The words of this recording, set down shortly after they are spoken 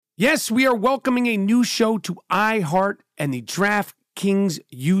Yes, we are welcoming a new show to iHeart and the DraftKings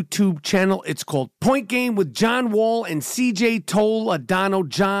YouTube channel. It's called Point Game with John Wall and CJ Toledano.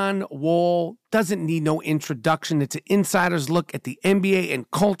 John Wall doesn't need no introduction. It's an insider's look at the NBA and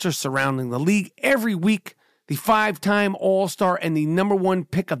culture surrounding the league. Every week, the five-time All-Star and the number one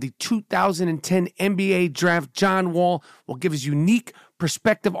pick of the 2010 NBA Draft, John Wall, will give his unique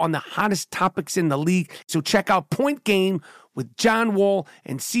perspective on the hottest topics in the league. So check out Point Game with John Wall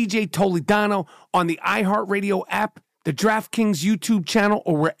and CJ Toledano on the iHeartRadio app, the DraftKings YouTube channel,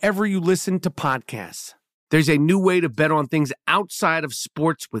 or wherever you listen to podcasts. There's a new way to bet on things outside of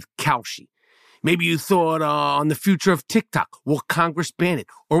sports with Kalshi. Maybe you thought on the future of TikTok. Will Congress ban it?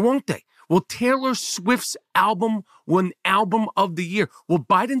 Or won't they? Will Taylor Swift's album win Album of the Year? Will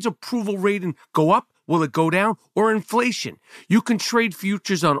Biden's approval rating go up? Will it go down? Or inflation? You can trade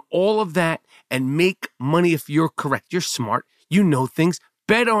futures on all of that and make money if you're correct. You're smart. You know things.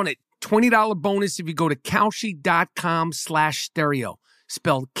 Bet on it. $20 bonus if you go to Kalshi.com/stereo.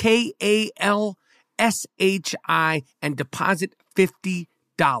 Spelled Kalshi and deposit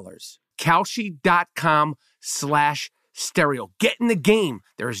 $50. Kalshi.com/stereo. Get in the game.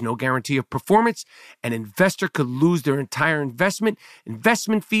 There is no guarantee of performance. An investor could lose their entire investment.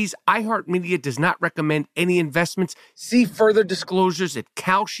 Investment fees. iHeartMedia does not recommend any investments. See further disclosures at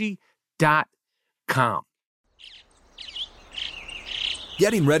Kalshi.com.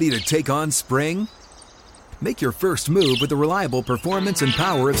 Getting ready to take on spring? Make your first move with the reliable performance and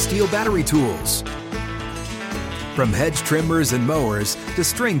power of Steel battery tools. From hedge trimmers and mowers to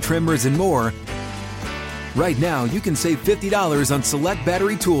string trimmers and more, right now you can save $50 on select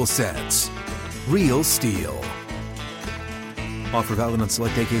battery tool sets. Real Steel. Offer valid on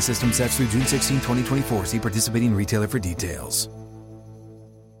select AK system sets through June 16, 2024. See participating retailer for details.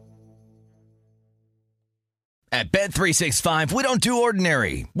 At Bet365, we don't do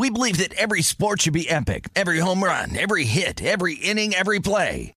ordinary. We believe that every sport should be epic. Every home run, every hit, every inning, every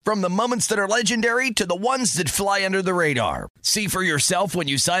play. From the moments that are legendary to the ones that fly under the radar. See for yourself when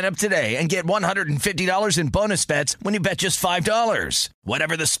you sign up today and get $150 in bonus bets when you bet just $5.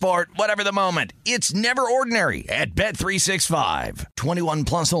 Whatever the sport, whatever the moment, it's never ordinary at Bet365. 21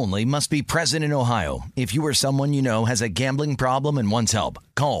 plus only. Must be present in Ohio. If you or someone you know has a gambling problem and wants help,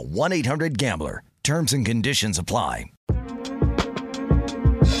 call 1-800-GAMBLER. Terms and conditions apply.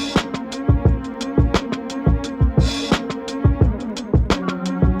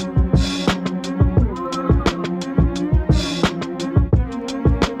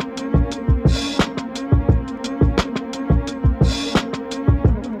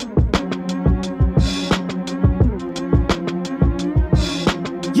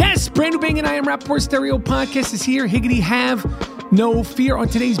 Yes, brand new banging I Am Rappaport Stereo podcast is here. Higgity have no fear. On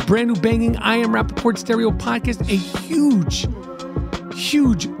today's brand new banging I Am Rappaport Stereo podcast, a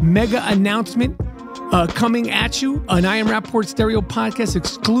huge mega announcement coming at you. An I Am Rappaport Stereo podcast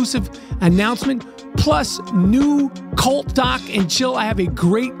exclusive announcement, plus new cult doc and chill. I have a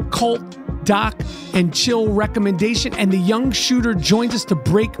great cult doc and chill recommendation, and the young shooter joins us to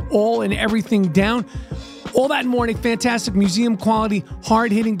break all and everything down. All that and more in a fantastic museum quality,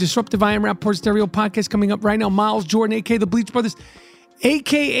 hard-hitting, disruptive I Am Rappaport Stereo podcast coming up right now. Miles Jordan, a.k.a. the Bleach Brothers,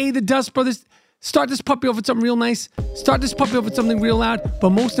 a.k.a. the Dust Brothers. Start this puppy off with something real nice. Start this puppy off with something real loud.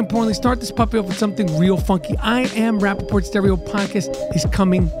 But most importantly, start this puppy off with something real funky. I Am Rappaport Stereo podcast is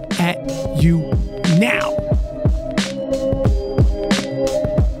coming at you now.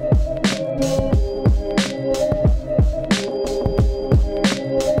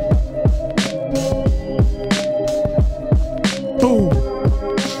 Boom.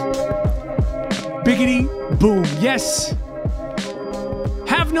 Biggity boom. Yes.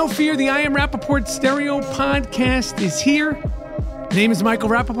 Have no fear. The I Am Rappaport Stereo podcast is here. My name is Michael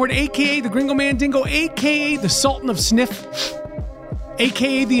Rappaport, a.k.a. the Gringo Mandingo, a.k.a. the Sultan of Sniff,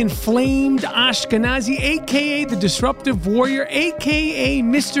 a.k.a. the Inflamed Ashkenazi, a.k.a. the Disruptive Warrior, a.k.a.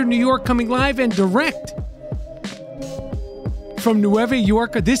 Mr. New York, coming live and direct from Nueva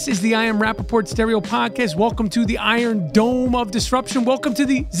York. This is the I Am Rappaport Stereo podcast. Welcome to the Iron Dome of Disruption. Welcome to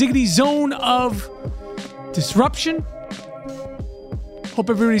the Ziggity Zone of Disruption. Hope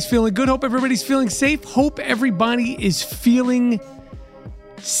everybody's feeling good. Hope everybody's feeling safe. Hope everybody is feeling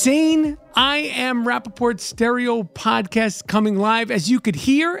sane. I Am Rappaport Stereo podcast coming live, as you could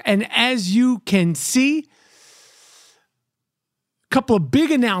hear and as you can see. A couple of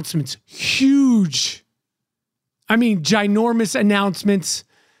big announcements. Ginormous announcements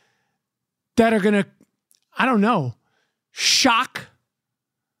that are going to, shock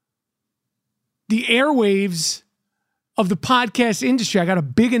the airwaves of the podcast industry. I got a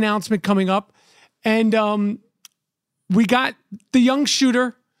big announcement coming up, and we got the young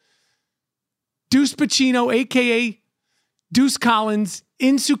shooter Deuce Pacino, a.k.a. Deuce Collins,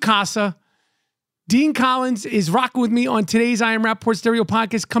 in Sukasa. Dean Collins is rocking with me on today's I Am Rapport Stereo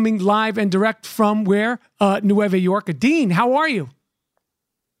podcast, coming live and direct from where? Nueva York. Dean, how are you?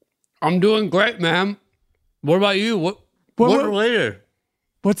 I'm doing great, man. What about you? What later?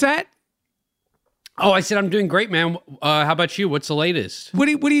 What's that? Oh, I said I'm doing great, man. How about you? What's the latest?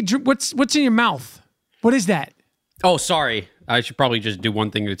 What's in your mouth? What is that? Oh, sorry. I should probably just do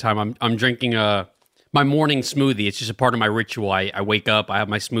one thing at a time. I'm drinking my morning smoothie. It's just a part of my ritual. I wake up, I have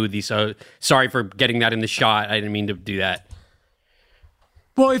my smoothie. So sorry for getting that in the shot. I didn't mean to do that.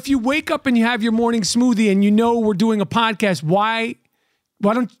 Well, if you wake up and you have your morning smoothie and you know we're doing a podcast, why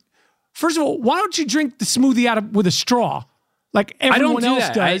don't you drink the smoothie with a straw like everyone else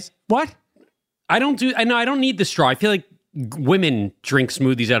does? What? I don't need the straw. I feel like women drink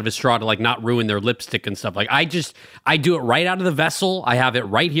smoothies out of a straw to like not ruin their lipstick and stuff. Like I do it right out of the vessel. I have it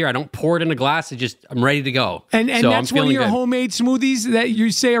right here. I don't pour it in a glass. I'm ready to go. And so that's one of your homemade smoothies that you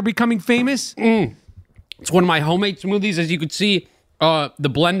say are becoming famous? It's one of my homemade smoothies. As you can see, the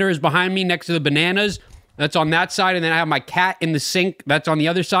blender is behind me next to the bananas. That's on that side. And then I have my cat in the sink. That's on the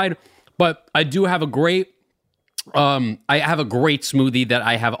other side. But I do have a great smoothie that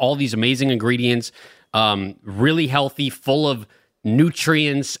I have all these amazing ingredients. Really healthy, full of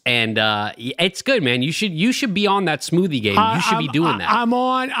nutrients, and it's good, man. You should be on that smoothie game. You should be doing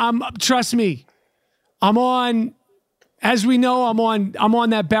that. Trust me, I'm on. As we know, I'm on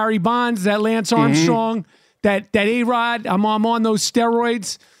that Barry Bonds, that Lance Armstrong, that A-Rod. I'm on those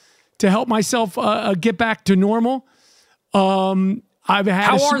steroids to help myself get back to normal. How are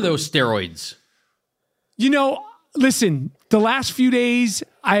those steroids? Listen, the last few days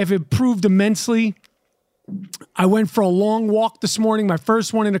I have improved immensely. I went for a long walk this morning, my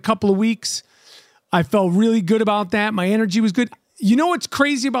first one in a couple of weeks. I felt really good about that. My energy was good. You know what's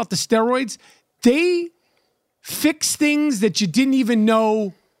crazy about the steroids? They fix things that you didn't even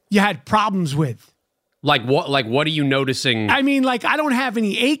know you had problems with. Like what? Like what are you noticing? I mean, like I don't have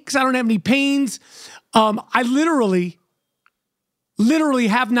any aches. I don't have any pains. I literally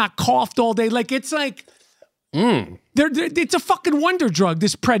have not coughed all day. Like it's like it's a fucking wonder drug,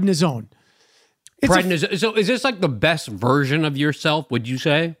 this prednisone. So is this like the best version of yourself, would you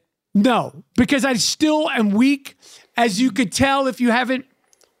say? No, because I still am weak. As you could tell if you haven't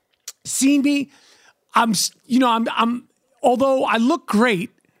seen me, I'm although I look great.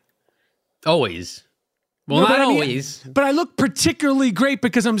 Always. Well, not always. But I look particularly great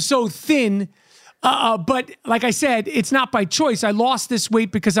because I'm so thin. But like I said, it's not by choice. I lost this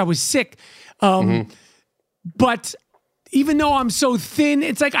weight because I was sick. But even though I'm so thin,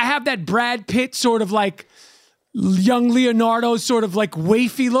 it's like I have that Brad Pitt sort of like young Leonardo sort of like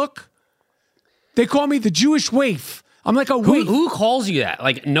wafy look. They call me the Jewish waif. I'm like a waif. Who calls you that?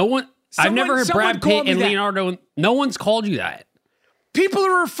 Like no one. I've never heard Brad Pitt and Leonardo. No one's called you that. People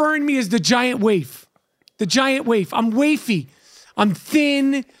are referring to me as the giant waif. The giant waif. I'm wafy. I'm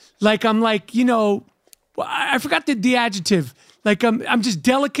thin. Like I'm like, I forgot the adjective. Like I'm just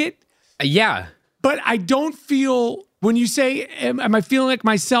delicate. Yeah. But I don't feel, when you say, am I feeling like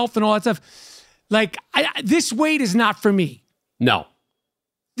myself and all that stuff, like, this weight is not for me. No.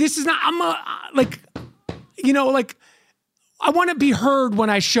 This is not, I want to be heard when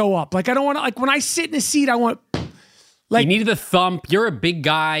I show up. Like, I don't want to, like, when I sit in a seat, I want, like. You need the thump. You're a big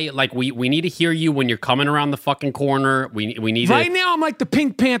guy. Like, we need to hear you when you're coming around the fucking corner. We need Right now, I'm like the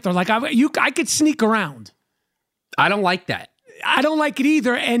Pink Panther. Like, I could sneak around. I don't like that. I don't like it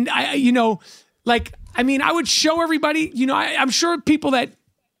either. And, I would show everybody, I'm sure people that,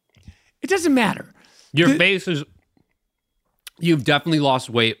 it doesn't matter. Your face is, you've definitely lost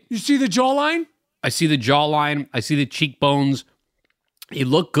weight. You see the jawline? I see the jawline. I see the cheekbones. You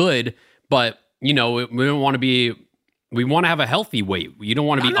look good, but, we don't want to be, we want to have a healthy weight. You don't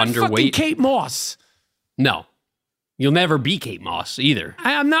want to be I'm not underweight. Fucking Kate Moss. No. You'll never be Kate Moss either.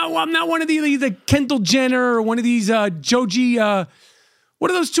 I'm not one of the Kendall Jenner or one of these Joji, what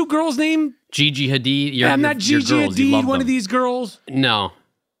are those two girls' named? Gigi Hadid. I'm not Gigi Hadid, one of these girls. No.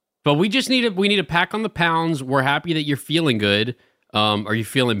 But we just need to pack on the pounds. We're happy that you're feeling good. Are you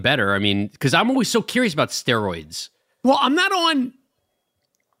feeling better? I mean, because I'm always so curious about steroids. Well, I'm not on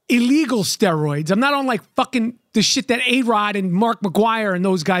illegal steroids. I'm not on like fucking the shit that A-Rod and Mark McGuire and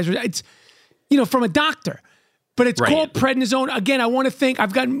those guys are. It's, from a doctor. But it's called prednisone. Again, I want to thank,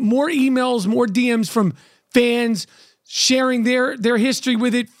 I've gotten more emails, more DMs from fans sharing their history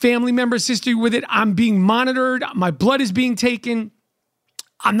with it, family members' history with it. I'm being monitored. My blood is being taken.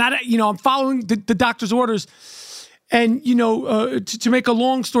 I'm not, I'm following the doctor's orders. And, to make a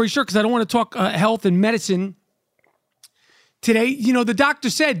long story short, because I don't want to talk health and medicine today, the doctor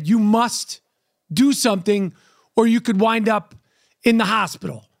said you must do something, or you could wind up in the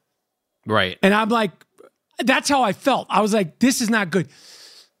hospital. Right. And I'm like, that's how I felt. I was like, this is not good.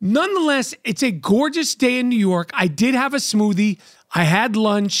 Nonetheless, it's a gorgeous day in New York. I did have a smoothie. I had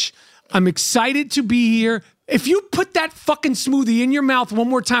lunch. I'm excited to be here. If you put that fucking smoothie in your mouth one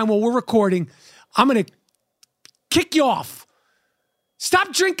more time while we're recording, I'm going to kick you off.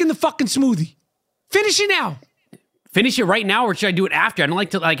 Stop drinking the fucking smoothie. Finish it now. Finish it right now, or should I do it after? I don't like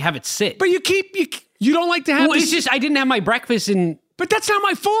to have it sit. But you don't like to have Well, it's just I didn't have my breakfast and... But that's not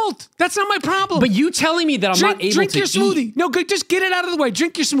my fault. That's not my problem. But you telling me that I'm not able to drink your smoothie. eat. No, good. Just get it out of the way.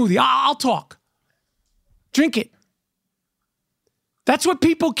 Drink your smoothie. I'll talk. Drink it. That's what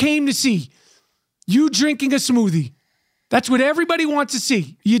people came to see. You drinking a smoothie. That's what everybody wants to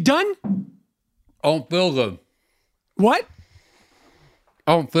see. You done? I don't feel good. What?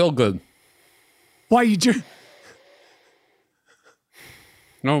 I don't feel good. Why you drink?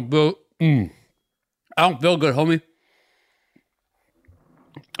 No, Bill. I don't feel good, homie.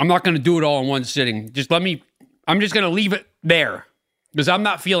 I'm not going to do it all in one sitting. I'm just going to leave it there because I'm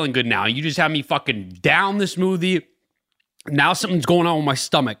not feeling good now. You just have me fucking down the smoothie. Now something's going on with my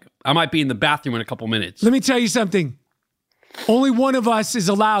stomach. I might be in the bathroom in a couple minutes. Let me tell you something. Only one of us is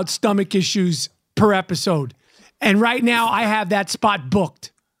allowed stomach issues per episode. And right now I have that spot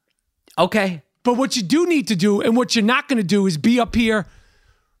booked. Okay. But what you do need to do and what you're not going to do is be up here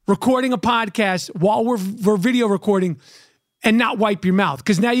recording a podcast while we're video recording and not wipe your mouth.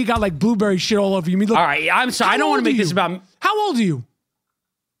 Because now you got like blueberry shit all over you. I mean, look, all right, I'm sorry. I don't want to make this about... How old are you?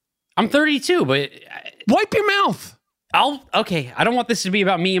 I'm 32, but... Wipe your mouth. Okay. I don't want this to be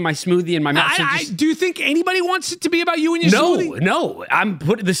about me and my smoothie in my mouth. Do you think anybody wants it to be about you and your smoothie? No.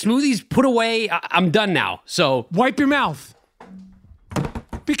 The smoothie's put away. I'm done now. So... Wipe your mouth.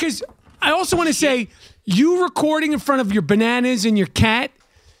 Because I also want to say, you recording in front of your bananas and your cat,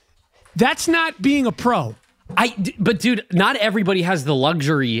 that's not being a pro. But dude, not everybody has the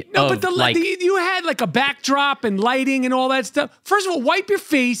luxury of you had like a backdrop and lighting and all that stuff. First of all, wipe your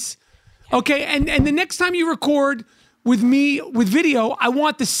face, okay? And the next time you record with me with video, I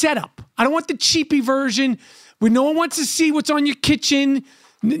want the setup. I don't want the cheapy version where no one wants to see what's on your kitchen.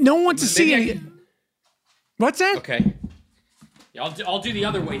 No one wants to see it. What's that? Okay. Yeah, I'll do the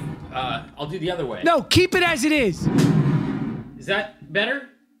other way. I'll do the other way. No, keep it as it is. Is that better?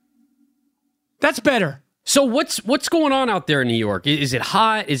 That's better. So what's going on out there in New York? Is it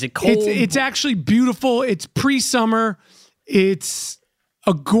hot? Is it cold? It's actually beautiful. It's pre-summer. It's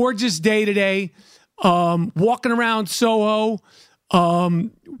a gorgeous day today. Walking around Soho.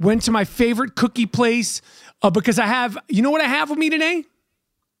 Went to my favorite cookie place because I have. You know what I have with me today?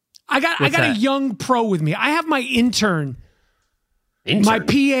 I got a young pro with me. I have my intern. My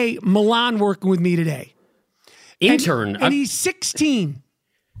PA Milan working with me today. Intern, and he's 16.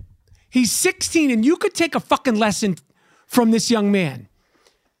 He's 16, and you could take a fucking lesson from this young man.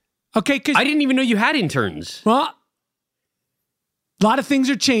 Okay, because I didn't even know you had interns. Well, a lot of things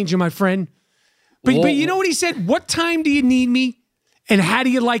are changing, my friend. But you know what he said? What time do you need me? And how do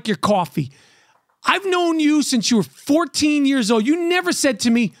you like your coffee? I've known you since you were 14 years old. You never said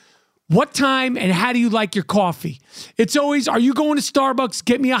to me, what time and how do you like your coffee? It's always, are you going to Starbucks?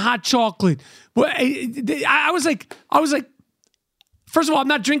 Get me a hot chocolate. Well, I was like, first of all, I'm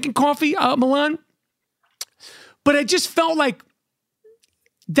not drinking coffee, Milan. But I just felt like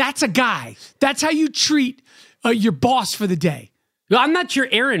that's a guy. That's how you treat your boss for the day. Well, I'm not your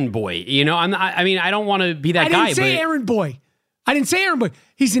errand boy. You know, I don't want to be that guy. I didn't say errand boy.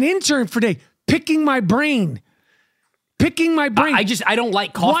 He's an intern for the day, picking my brain. I don't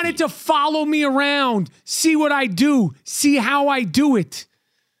like coffee. Wanted to follow me around, see what I do, see how I do it,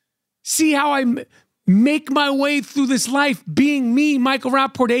 see how I make my way through this life being me, Michael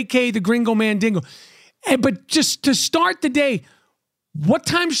Rappaport, a.k.a. the Gringo Mandingo. But just to start the day, what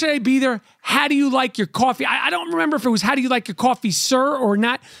time should I be there? How do you like your coffee? I don't remember if it was how do you like your coffee, sir, or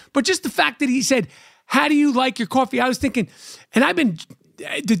not. But just the fact that he said, how do you like your coffee? I was thinking, and I've been,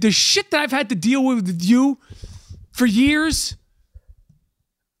 the shit that I've had to deal with you for years.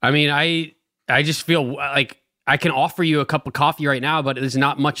 I mean, I just feel like I can offer you a cup of coffee right now, but there's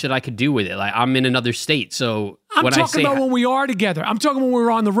not much that I could do with it. Like, I'm in another state, so I'm talking about when we are together. I'm talking when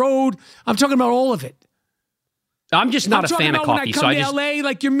we're on the road. I'm talking about all of it. I'm just not a fan of coffee. When I come to LA,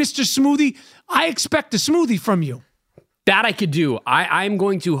 like you're Mr. Smoothie, I expect a smoothie from you. That I could do. I'm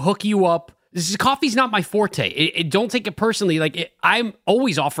going to hook you up. Coffee's not my forte. Don't take it personally. I'm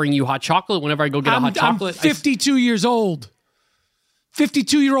always offering you hot chocolate whenever I go get a hot chocolate. I'm 52 years old.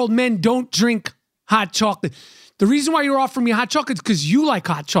 52-year-old men don't drink hot chocolate. The reason why you're offering me hot chocolate is because you like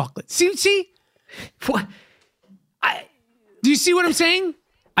hot chocolate. See? What? Do you see what I'm saying?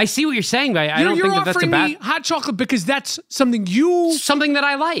 I see what you're saying, but I don't think that that's a You're bad... offering me hot chocolate because that's something Something that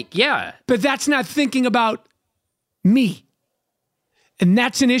I like, yeah. but that's not thinking about me. And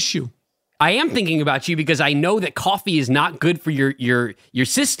that's an issue. I am thinking about you because I know that coffee is not good for your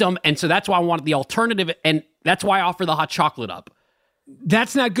system, and so that's why I wanted the alternative, and that's why I offer the hot chocolate up.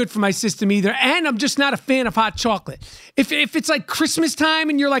 That's not good for my system either. And I'm just not a fan of hot chocolate. If it's like Christmas time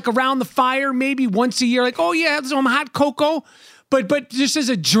and you're like around the fire maybe once a year, like, oh yeah, have some hot cocoa, but just as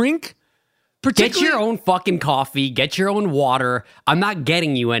a drink, Get your own fucking coffee. Get your own water. I'm not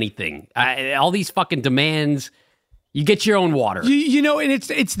getting you anything. All these fucking demands. You get your own water. You know, and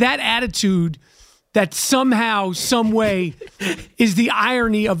it's that attitude that somehow, some way, is the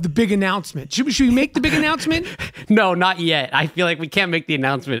irony of the big announcement. Should we make the big announcement? No, not yet. I feel like we can't make the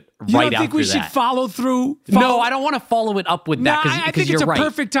announcement right after that. You don't think we should follow through? No, I don't want to follow it up with that. I think it's a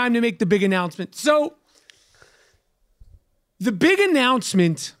perfect time to make the big announcement. So, the big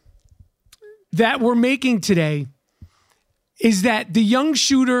announcement that we're making today is that the young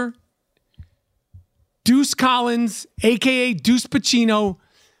shooter, Deuce Collins, a.k.a. Deuce Pacino,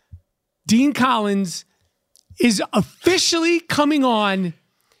 Dean Collins, is officially coming on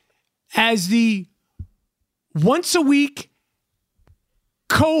as the once-a-week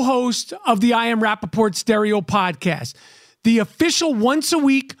co-host of the I Am Rapaport Stereo podcast. The official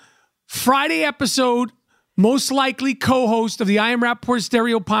once-a-week Friday episode, most likely co-host of the I Am Rapaport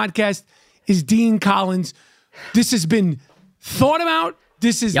Stereo podcast is Dean Collins. This has been thought about.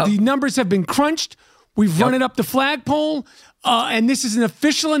 The numbers have been crunched. We've run it up the flagpole, and this is an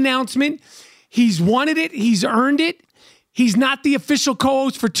official announcement. He's wanted it. He's earned it. He's not the official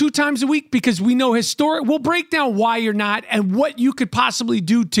co-host for 2 times a week because we know we'll break down why you're not and what you could possibly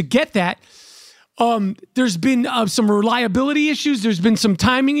do to get that. There's been some reliability issues. There's been some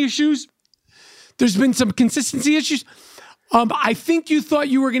timing issues. There's been some consistency issues. I think you thought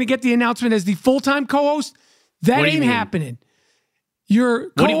you were going to get the announcement as the full-time co-host. That ain't happening.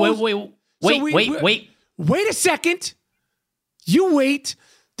 You're co-host. Wait. Wait a second. You wait.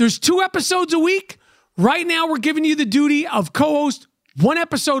 There's 2 episodes a week. Right now, we're giving you the duty of co-host 1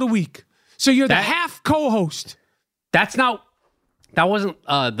 episode a week. So you're the half co-host. That wasn't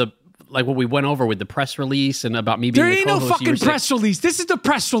what we went over with the press release and about me being the co-host. There ain't no fucking press release. This is the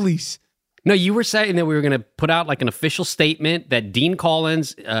press release. No, you were saying that we were going to put out like an official statement that Dean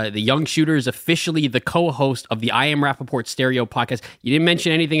Collins, the young shooter, is officially the co-host of the I Am Rapaport Stereo podcast. You didn't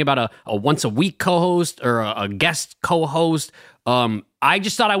mention anything about a once-a-week co-host or a guest co-host. I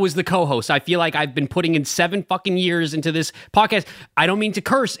just thought I was the co-host. I feel like I've been putting in 7 fucking years into this podcast. I don't mean to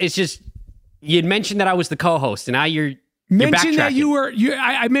curse. It's just you'd mentioned that I was the co-host, and now you're mentioned that you were.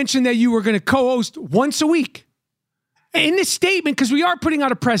 I mentioned that you were going to co-host once a week. In this statement, because we are putting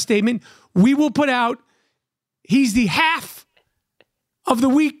out a press statement, we will put out he's the half of the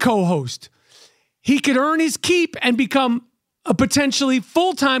week co-host. He could earn his keep and become a potentially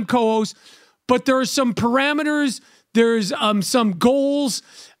full-time co-host, but there are some parameters. There's some goals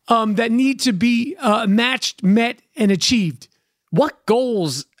that need to be matched, met, and achieved. What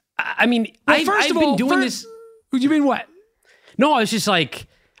goals? I mean, I've been doing this. You mean what? No, I was just like,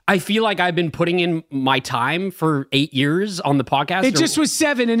 I feel like I've been putting in my time for 8 years on the podcast. It just was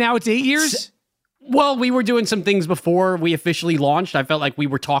 7 and now it's 8 years? Well, we were doing some things before we officially launched. I felt like we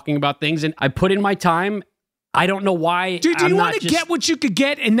were talking about things and I put in my time. I don't know why. Dude, do you want to get what you could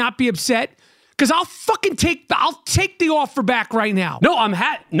get and not be upset? Because I'll fucking take the offer back right now. No, I'm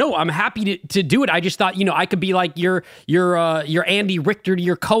happy to do it. I just thought, I could be like your Andy Richter to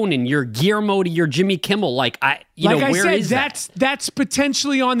your Conan, your Guillermo to your Jimmy Kimmel. Like I said, that's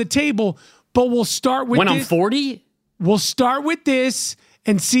potentially on the table. But we'll start with when I'm 40. We'll start with this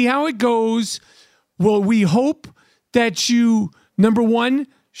and see how it goes. Well, we hope that you, number 1,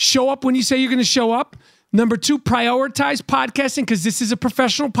 show up when you say you're going to show up. Number 2, prioritize podcasting because this is a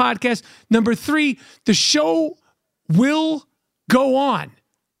professional podcast. Number 3, the show will go on.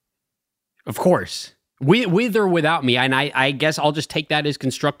 Of course. With or without me. And I guess I'll just take that as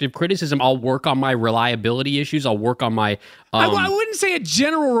constructive criticism. I'll work on my reliability issues. I'll work on my... I wouldn't say a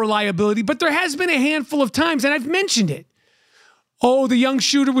general reliability, but there has been a handful of times, and I've mentioned it. Oh, the young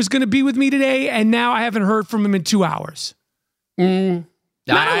shooter was going to be with me today, and now I haven't heard from him in 2 hours. I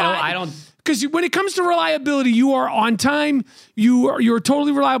don't... Because when it comes to reliability, you are on time. You're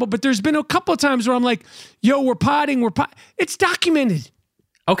totally reliable. But there's been a couple of times where I'm like, yo, we're potting. It's documented.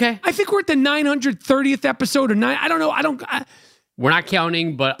 Okay. I think we're at the 930th episode or 9. I don't know. We're not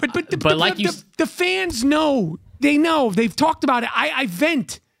counting, but like the fans know. They know. They've talked about it. I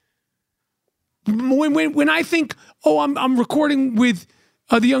vent. When I think, oh, I'm recording with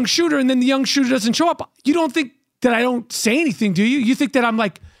the young shooter and then the young shooter doesn't show up, you don't think that I don't say anything, do you? You think that I'm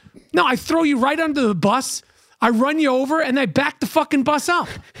like, no, I throw you right under the bus, I run you over, and I back the fucking bus up.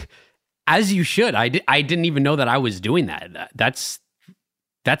 As you should. I didn't even know that I was doing that. That's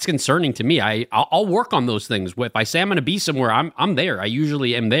concerning to me. I'll work on those things. If I say I'm going to be somewhere, I'm there. I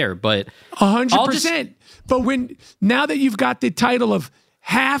usually am there, but 100%. But now that you've got the title of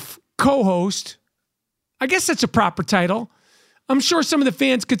half co-host, I guess that's a proper title. I'm sure some of the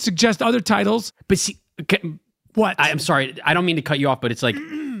fans could suggest other titles. But see, what? I'm sorry. I don't mean to cut you off, but it's like,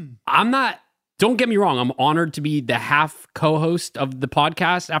 don't get me wrong. I'm honored to be the half co-host of the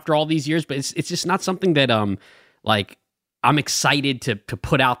podcast after all these years, but it's just not something that, like, I'm excited to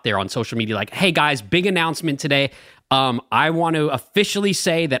put out there on social media. Like, hey guys, big announcement today. I want to officially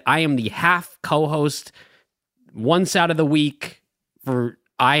say that I am the half co-host once out of the week for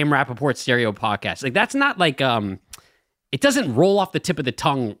I Am Rappaport Stereo Podcast. Like, that's not like, it doesn't roll off the tip of the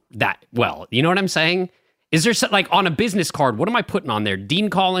tongue that well. You know what I'm saying? Is there like on a business card, what am I putting on there? Dean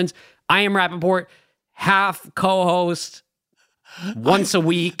Collins, I Am Rappaport, half co-host, once a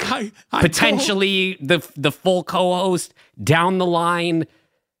week, potentially the full co-host down the line.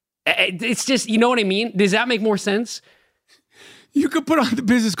 It's just, you know what I mean? Does that make more sense? You could put on the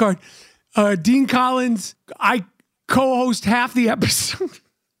business card, Dean Collins, I co-host half the episode.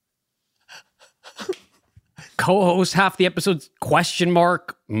 Co-host half the episodes, ?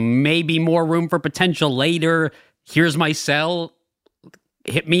 Maybe more room for potential later. Here's my cell.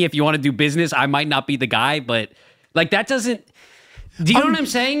 Hit me if you want to do business. I might not be the guy, but like that doesn't... Do you know what I'm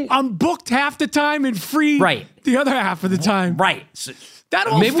saying? I'm booked half the time and free the other half of the time. Right. So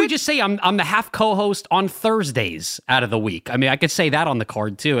maybe we just say I'm the half co-host on Thursdays out of the week. I mean, I could say that on the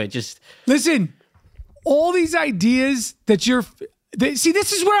card too. It just... Listen, all these ideas that see,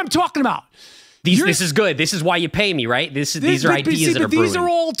 this is what I'm talking about. This is good. This is why you pay me, right? These are ideas that are brewing. These are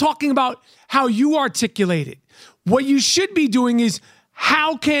all talking about how you articulate it. What you should be doing is,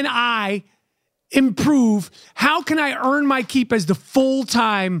 how can I improve? How can I earn my keep as the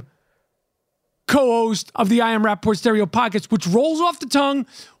full-time co-host of the I Am Rappaport Stereo Podcast, which rolls off the tongue,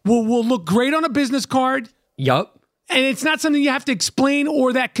 will look great on a business card. Yup. And it's not something you have to explain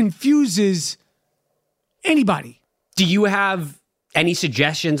or that confuses anybody. Do you have any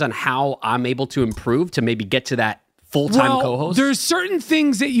suggestions on how I'm able to improve to maybe get to that full-time co-host? There's certain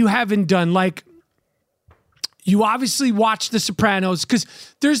things that you haven't done, like you obviously watch The Sopranos, because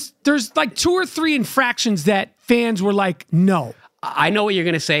there's like 2 or 3 infractions that fans were like, no. I know what you're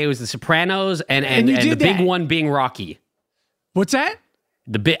going to say. It was The Sopranos and the big one being Rocky. What's that?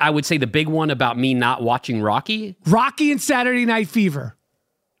 I would say the big one about me not watching Rocky. Rocky and Saturday Night Fever.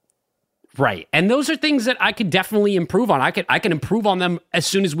 Right. And those are things that I could definitely improve on. I can improve on them as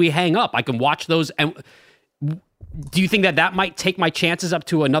soon as we hang up. I can watch those. And do you think that might take my chances up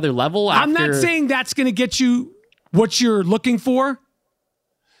to another level? I'm not saying that's going to get you what you're looking for.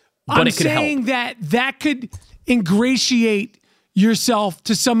 But I'm it could saying help. that could ingratiate yourself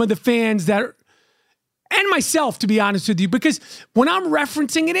to some of the fans and myself, to be honest with you, because when I'm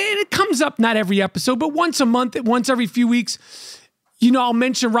referencing it, it comes up not every episode, but once a month, once every few weeks. You know, I'll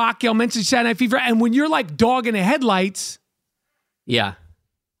mention Rocky, I'll mention Saturday Night Fever, and when you're like dog in the headlights, yeah,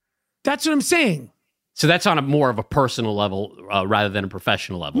 that's what I'm saying. So that's on more of a personal level rather than a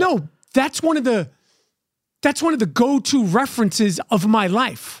professional level. No, that's one of the go-to references of my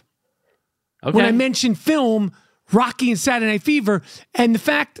life. Okay. When I mention film, Rocky and Saturday Night Fever, and the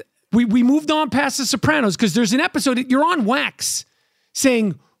fact we moved on past The Sopranos because there's an episode you're on wax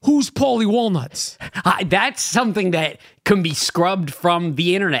saying, who's Paulie Walnuts? That's something that can be scrubbed from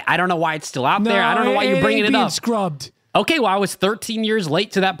the internet. I don't know why it's still out there. I don't know why you're bringing it up. Scrubbed. Okay, well, I was 13 years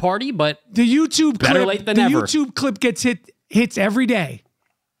late to that party, but the YouTube better clip, late than never. YouTube clip gets hits every day.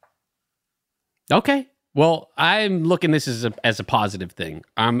 Okay. Well, I'm looking this as a positive thing.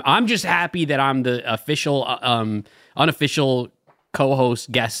 I'm just happy that I'm the official, unofficial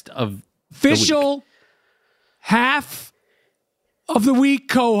co-host guest of official the week. Half of the week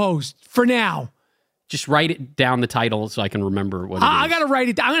co-host for now. Just write it down, the title, so I can remember what it is. I got to write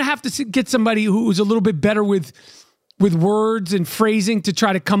it down. I'm going to have to get somebody who's a little bit better with words and phrasing to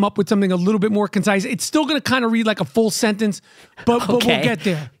try to come up with something a little bit more concise. It's still going to kind of read like a full sentence, but we'll get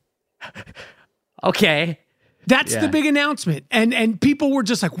there. Okay. That's the big announcement. And people were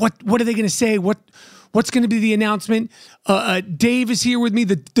just like, what are they going to say? What's going to be the announcement? Dave is here with me,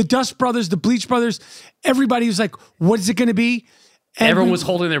 the Dust Brothers, the Bleach Brothers. Everybody was like, what is it going to be? And everyone was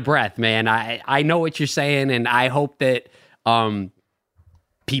holding their breath, man. I know what you're saying, and I hope that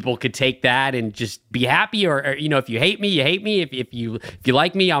people could take that and just be happy. Or you know, if you hate me, you hate me. If you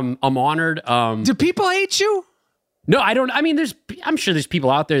like me, I'm honored. Do people hate you? No, I don't. I mean, I'm sure there's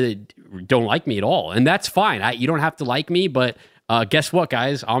people out there that don't like me at all. And that's fine. You don't have to like me, but guess what,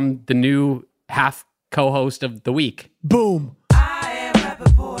 guys? I'm the new half co-host of the week. Boom. I Am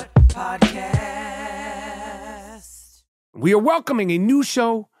Rappaport Podcast. We are welcoming a new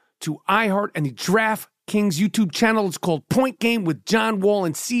show to iHeart and the DraftKings YouTube channel. It's called Point Game with John Wall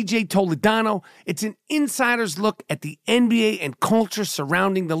and CJ Toledano. It's an insider's look at the NBA and culture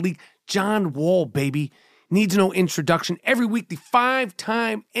surrounding the league. John Wall, baby, needs no introduction. Every week, the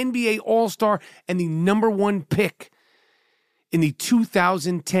 5-time NBA All-Star and the #1 pick in the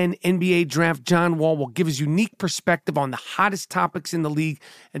 2010 NBA Draft, John Wall will give his unique perspective on the hottest topics in the league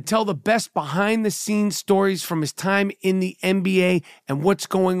and tell the best behind-the-scenes stories from his time in the NBA and what's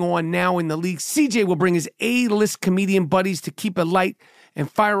going on now in the league. CJ will bring his A-list comedian buddies to keep it light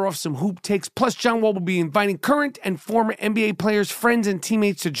and fire off some hoop takes. Plus, John Wall will be inviting current and former NBA players, friends, and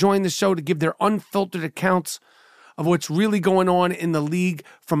teammates to join the show to give their unfiltered accounts of what's really going on in the league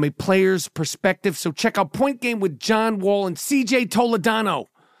from a player's perspective. So check out Point Game with John Wall and CJ Toledano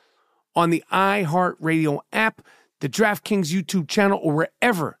on the iHeartRadio app, the DraftKings YouTube channel, or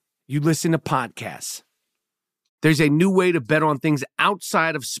wherever you listen to podcasts. There's a new way to bet on things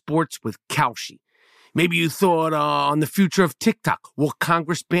outside of sports with Kalshi. Maybe you thought on the future of TikTok. Will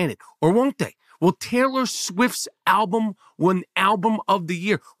Congress ban it? Or won't they? Will Taylor Swift's album win Album of the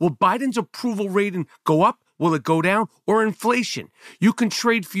Year? Will Biden's approval rating go up? Will it go down? Or inflation? You can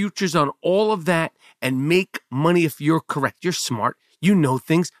trade futures on all of that and make money if you're correct. You're smart. You know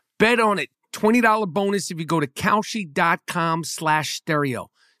things. Bet on it. $20 bonus if you go to Kalshi.com/stereo.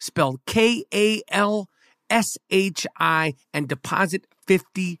 Spelled Kalshi and deposit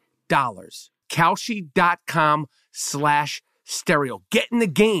 $50. Kalshi.com/stereo. Get in the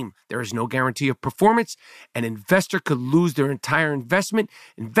game. There is no guarantee of performance. An investor could lose their entire investment.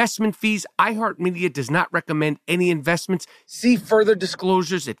 Investment fees. iHeartMedia does not recommend any investments. See further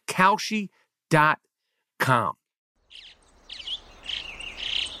disclosures at Kalshi.com.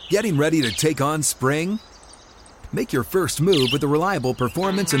 Getting ready to take on spring? Make your first move with the reliable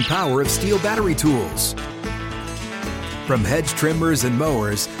performance and power of Steel battery tools. From hedge trimmers and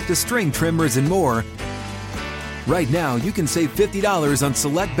mowers to string trimmers and more, right now you can save $50 on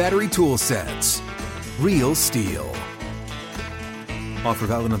select battery tool sets. Real Steel. Offer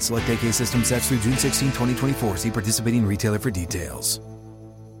valid on select AK system sets through June 16, 2024. See participating retailer for details.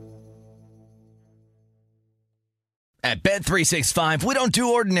 At Bet365, we don't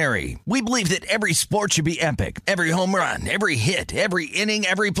do ordinary. We believe that every sport should be epic. Every home run, every hit, every inning,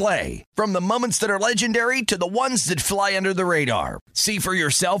 every play. From the moments that are legendary to the ones that fly under the radar. See for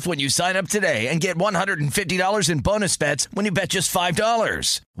yourself when you sign up today and get $150 in bonus bets when you bet just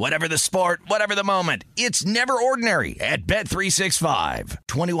 $5. Whatever the sport, whatever the moment, it's never ordinary at Bet365.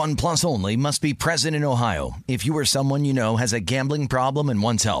 21 plus only. Must be present in Ohio. If you or someone you know has a gambling problem and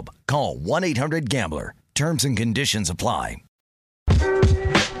wants help, call 1-800-GAMBLER. Terms and conditions apply.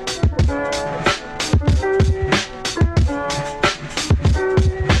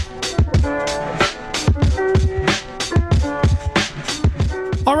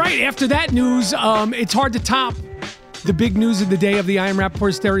 All right, after that news, it's hard to top the big news of the day of the I Am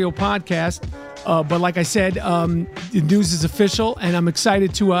Rappaport Stereo podcast. But like I said, the news is official, and I'm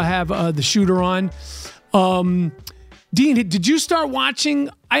excited to have the shooter on. Dean, did you start watching?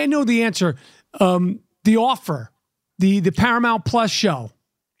 I know the answer. The Offer, the Paramount Plus show.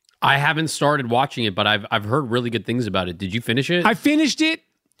 I haven't started watching it, but I've heard really good things about it. Did you finish it? I finished it.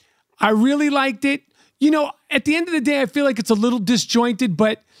 I really liked it. You know, at the end of the day, I feel like it's a little disjointed,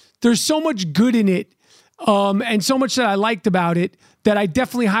 but there's so much good in it, and so much that I liked about it that I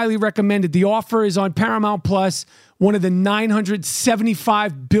definitely highly recommend it. The Offer is on Paramount Plus, one of the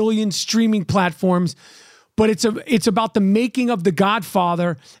 975 billion streaming platforms. But it's about the making of The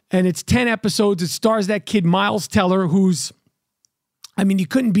Godfather, and it's 10 episodes. It stars that kid Miles Teller, who's, I mean, you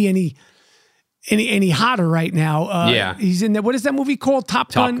couldn't be any hotter right now. Yeah, he's in that. What is that movie called?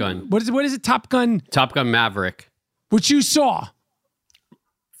 Top Gun. What is it? Top Gun. Top Gun Maverick, which you saw.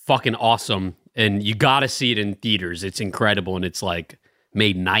 Fucking awesome, and you got to see it in theaters. It's incredible, and it's like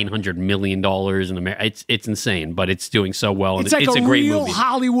made $900 million in America. It's insane, but it's doing so well. It's like a great real movie.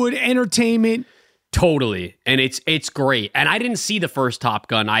 Hollywood entertainment. Totally. And it's great. And I didn't see the first Top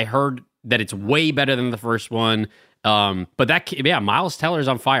Gun. I heard that it's way better than the first one. But Miles Teller's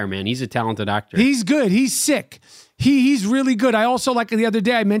on fire, man. He's a talented actor. He's good. He's sick. He's really good. I also, like the other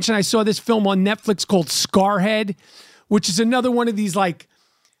day, I mentioned I saw this film on Netflix called Scarhead, which is another one of these, like,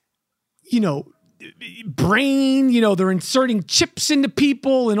 you know, brain, you know, they're inserting chips into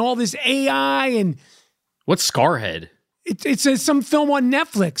people and all this AI. And what's Scarhead? It's some film on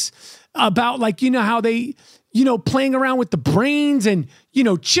Netflix about, like, you know how they playing around with the brains and,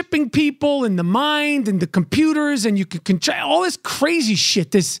 chipping people and the mind and the computers, and you can control all this crazy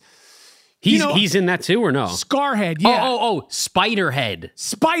shit. He's in that too, or no? Scarhead, yeah. Oh, Spiderhead.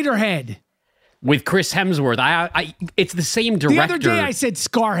 Spiderhead. With Chris Hemsworth. It's the same director. The other day I said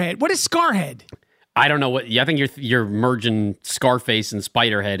Scarhead. What is Scarhead? I don't know what. I think you're merging Scarface and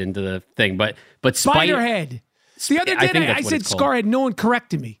Spiderhead into the thing, but Spiderhead. The other day I said Scarhead. No one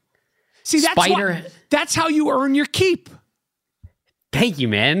corrected me. See, that's how you earn your keep. Thank you,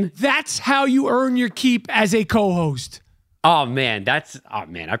 man. That's how you earn your keep as a co-host. Oh man,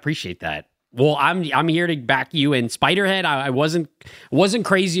 I appreciate that. Well, I'm here to back you. And Spiderhead, I wasn't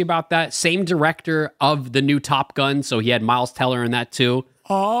crazy about that. Same director of the new Top Gun, so he had Miles Teller in that too.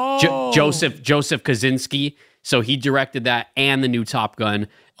 Oh, Joseph Kosinski. So he directed that and the new Top Gun.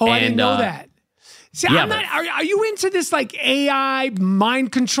 Oh, I didn't know that. See, yeah, I'm not. Are you into this like AI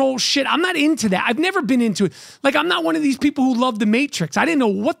mind control shit? I'm not into that. I've never been into it. Like, I'm not one of these people who love The Matrix. I didn't know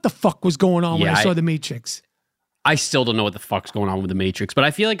what the fuck was going on when I saw The Matrix. I still don't know what the fuck's going on with The Matrix, but I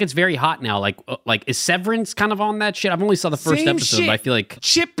feel like it's very hot now. Like is Severance kind of on that shit? I've only saw the first episode, but I feel like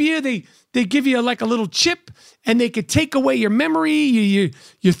chip you. They give you like a little chip, and they could take away your memory,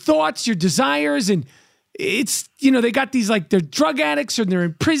 your thoughts, your desires, and it's they got these like they're drug addicts or they're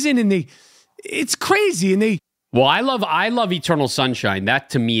in prison, and it's crazy, and Well, I love Eternal Sunshine. That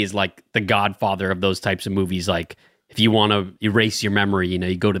to me is like the godfather of those types of movies. Like if you want to erase your memory,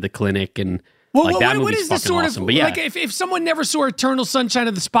 you go to the clinic and. Well, like that what movie's is the fucking sort awesome. of but yeah. like if someone never saw Eternal Sunshine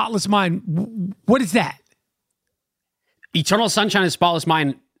of the Spotless Mind, what is that? Eternal Sunshine of the Spotless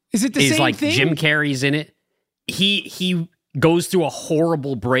Mind is it the is same like thing? Jim Carrey's in it. He goes through a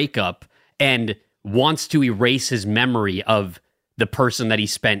horrible breakup and wants to erase his memory of the person that he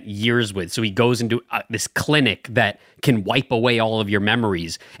spent years with. So he goes into this clinic that can wipe away all of your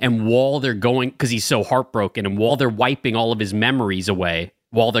memories. And while they're going, because he's so heartbroken, and while they're wiping all of his memories away,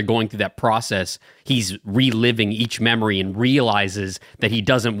 while they're going through that process, he's reliving each memory and realizes that he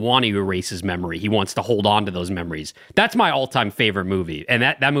doesn't want to erase his memory. He wants to hold on to those memories. That's my all-time favorite movie, and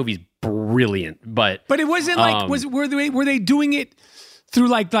that movie's brilliant. But it wasn't like were they doing it through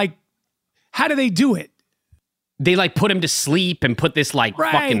like how do they do it? They like put him to sleep and put this like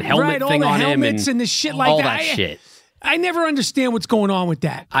fucking helmet thing on him and the shit like all that. Shit. I never understand what's going on with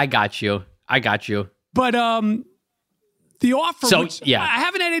that. I got you. But The Offer, I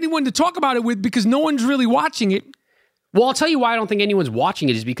haven't had anyone to talk about it with because no one's really watching it. Well, I'll tell you why I don't think anyone's watching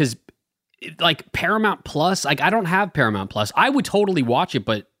it is because, like, Paramount Plus, like, I don't have Paramount Plus. I would totally watch it,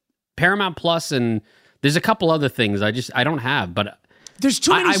 but Paramount Plus and there's a couple other things I don't have, but... There's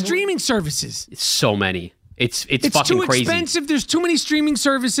too many streaming services. It's so many. It's fucking too crazy. Expensive. There's too many streaming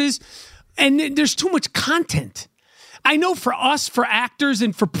services, and there's too much content. I know for us, for actors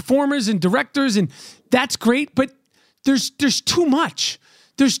and for performers and directors, and that's great, but there's too much.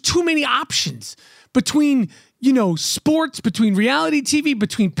 There's too many options between, sports, between reality TV,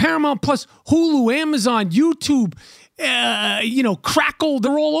 between Paramount Plus, Hulu, Amazon, YouTube, Crackle.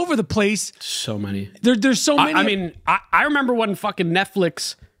 They're all over the place. So many. There's so many. I mean, I remember when fucking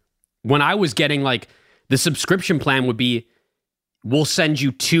Netflix, when I was getting like, the subscription plan would be, we'll send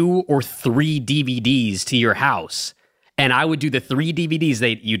you 2 or 3 DVDs to your house. And I would do the 3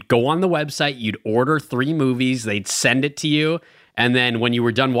 DVDs. You'd go on the website, you'd order 3 movies, they'd send it to you, and then when you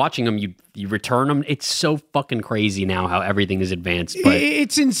were done watching them, you return them. It's so fucking crazy now how everything is advanced. But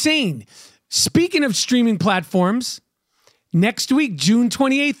it's insane. Speaking of streaming platforms, next week, June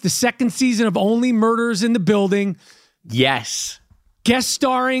 28th, the 2nd season of Only Murders in the Building. Yes. Guest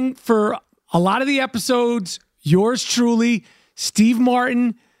starring for a lot of the episodes, yours truly, Steve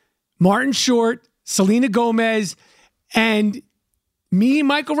Martin, Martin Short, Selena Gomez, and me,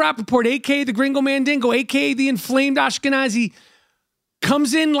 Michael Rappaport, a.k.a. the Gringo Mandingo, a.k.a. the Inflamed Ashkenazi,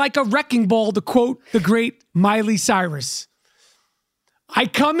 comes in like a wrecking ball, to quote the great Miley Cyrus. I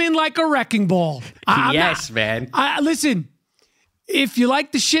come in like a wrecking ball. Man. Listen, if you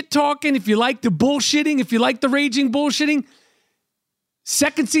like the shit talking, if you like the bullshitting, if you like the raging bullshitting,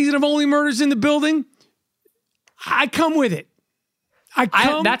 2nd season of Only Murders in the Building, I come with it.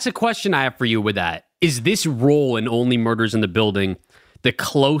 That's a question I have for you with that. Is this role in Only Murders in the Building the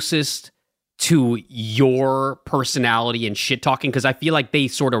closest to your personality and shit talking? Because I feel like they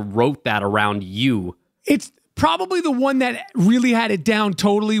sort of wrote that around you. It's probably the one that really had it down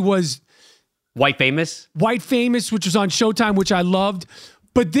totally was White Famous, which was on Showtime, which I loved.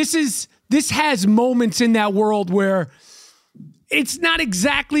 But this has moments in that world where it's not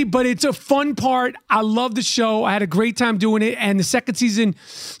exactly, but it's a fun part. I love the show. I had a great time doing it. And the 2nd season,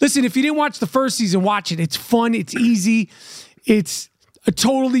 listen, if you didn't watch the 1st season, watch it. It's fun. It's easy. It's a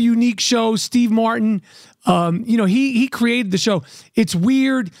totally unique show. Steve Martin, He created the show. It's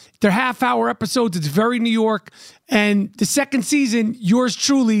weird. They're half-hour episodes. It's very New York. And the second season, yours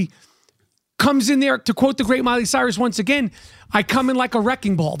truly comes in there, to quote the great Miley Cyrus once again, I come in like a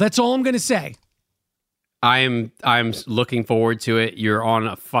wrecking ball. That's all I'm going to say. I'm looking forward to it. You're on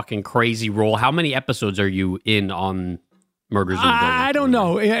a fucking crazy roll. How many episodes are you in on Murders in the Building? I don't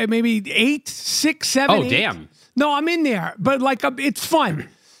know. Maybe 8, 6, 7, Oh, 8. damn. No, I'm in there. But like, it's fun.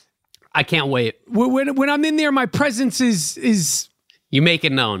 I can't wait. When I'm in there, my presence is You make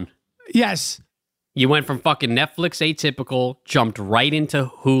it known. yes. You went from fucking Netflix Atypical, jumped right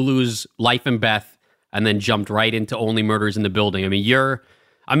into Hulu's Life and Beth, and then jumped right into Only Murders in the Building. I mean, you're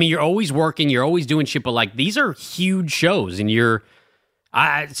always working, you're always doing shit, but like these are huge shows, and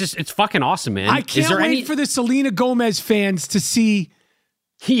it's fucking awesome, man. I can't wait for the Selena Gomez fans to see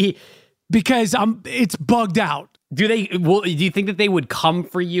because it's bugged out. Do you think that they would come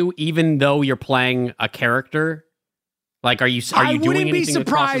for you even though you're playing a character? Like, are you doing anything? I wouldn't be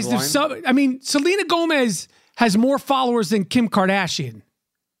surprised if Selena Gomez has more followers than Kim Kardashian.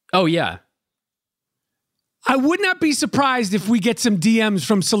 Oh, yeah. I would not be surprised if we get some DMs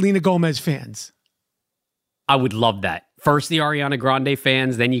from Selena Gomez fans. I would love that. First, the Ariana Grande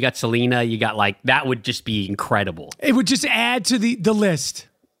fans, then you got Selena. You got that would just be incredible. It would just add to the list.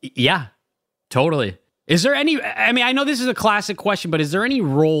 Yeah, totally. Is there any, I know this is a classic question, but is there any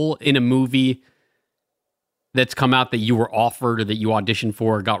role in a movie that's come out that you were offered or that you auditioned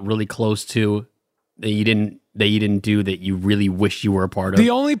for or got really close to that you didn't do that you really wish you were a part of? The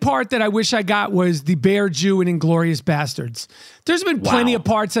only part that I wish I got was the Bear Jew in Inglourious Bastards. There's been plenty of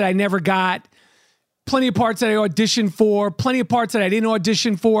parts that I never got, plenty of parts that I auditioned for, plenty of parts that I didn't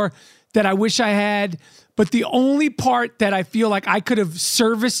audition for that I wish I had. But the only part that I feel like I could have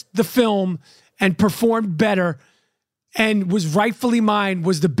serviced the film and performed better and was rightfully mine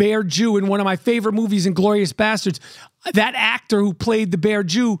was the Bear Jew in one of my favorite movies, Inglourious Bastards. That actor who played the Bear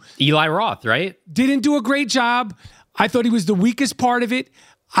Jew, Eli Roth, right? Didn't do a great job. I thought he was the weakest part of it.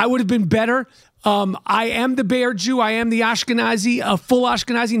 I would have been better. I am the Bear Jew. I am the Ashkenazi, a full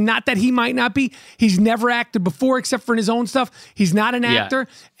Ashkenazi. Not that he might not be. He's never acted before except for in his own stuff. He's not an actor.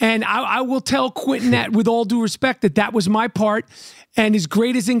 And I will tell Quentin that with all due respect that was my part. And as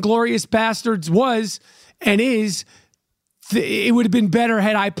great as Inglourious Bastards was and is, it would have been better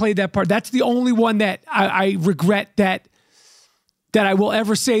had I played that part. That's the only one that I regret that I will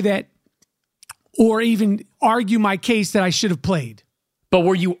ever say that or even argue my case that I should have played. But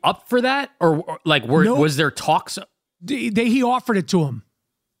were you up for that? Or was there talks? He offered it to him.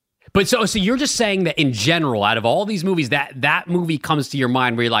 But so you're just saying that in general, out of all these movies, that movie comes to your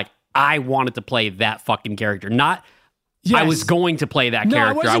mind where you're like, I wanted to play that fucking character. Not, yes. I was going to play that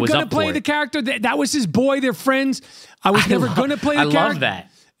character. I wasn't going to play the character. That was his boy. They're friends. I was never going to play the character. I love that.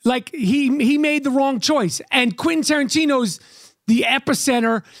 Like, he made the wrong choice. And Quentin Tarantino's the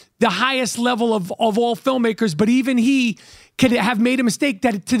epicenter, the highest level of all filmmakers, but even he could have made a mistake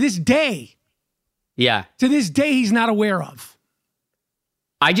that to this day, he's not aware of.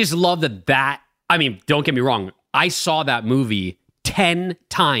 I just love that. I mean, don't get me wrong. I saw that movie 10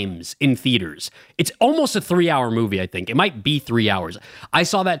 times in theaters. It's almost a 3-hour movie, I think. It might be 3 hours. I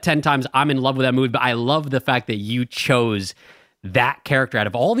saw that 10 times. I'm in love with that movie, but I love the fact that you chose that character out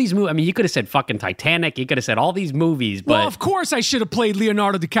of all these movies. I mean, you could have said fucking Titanic. You could have said all these movies, but... Well, of course I should have played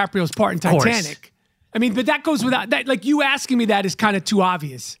Leonardo DiCaprio's part in Titanic. I mean, but that goes without... that. Like, you asking me that is kind of too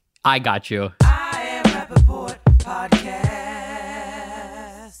obvious. I got you. I Am Rappaport Podcast.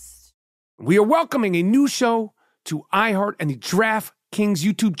 We are welcoming a new show to iHeart and the DraftKings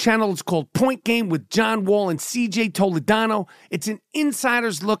YouTube channel. It's called Point Game with John Wall and CJ Toledano. It's an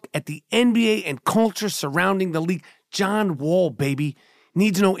insider's look at the NBA and culture surrounding the league. John Wall, baby,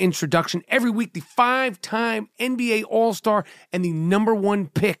 needs no introduction. Every week, the 5-time NBA All-Star and the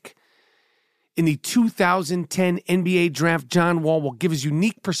 #1 pick in the 2010 NBA Draft, John Wall will give his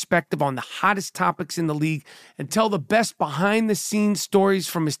unique perspective on the hottest topics in the league and tell the best behind-the-scenes stories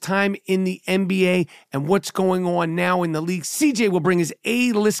from his time in the NBA and what's going on now in the league. CJ will bring his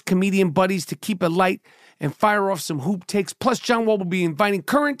A-list comedian buddies to keep it light and fire off some hoop takes. Plus, John Wall will be inviting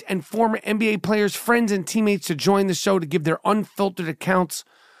current and former NBA players, friends, and teammates to join the show to give their unfiltered accounts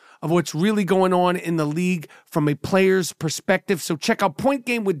of what's really going on in the league from a player's perspective. So check out Point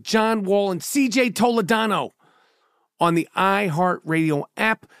Game with John Wall and CJ Toledano on the iHeartRadio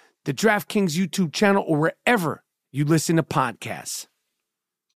app, the DraftKings YouTube channel, or wherever you listen to podcasts.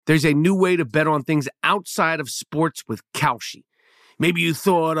 There's a new way to bet on things outside of sports with Kalshi. Maybe you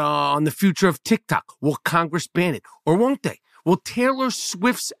thought on the future of TikTok. Will Congress ban it? Or won't they? Will Taylor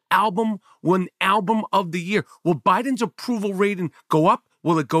Swift's album win Album of the Year? Will Biden's approval rating go up?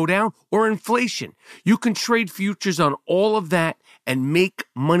 Will it go down? Or inflation? You can trade futures on all of that and make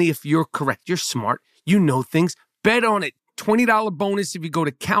money if you're correct. You're smart. You know things. Bet on it. $20 bonus if you go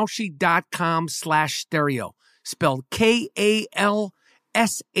to Kalshi.com/stereo. Spelled Kalshi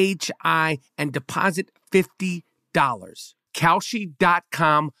and deposit $50.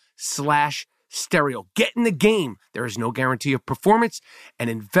 Kalshi.com/stereo. Get in the game. There is no guarantee of performance. An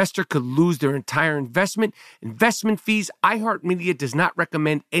investor could lose their entire investment. Investment fees. iHeartMedia does not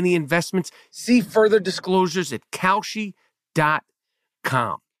recommend any investments. See further disclosures at Kalshi.com.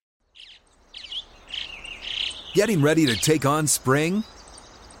 Getting ready to take on spring?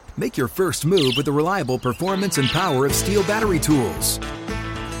 Make your first move with the reliable performance and power of Steel battery tools.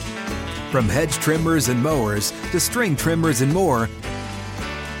 From hedge trimmers and mowers to string trimmers and more,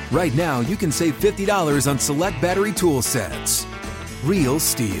 right now you can save $50 on select battery tool sets. Real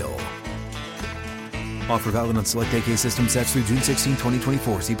Steel. Offer valid on select AK system sets through June 16,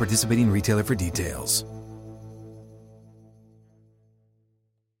 2024. See participating retailer for details.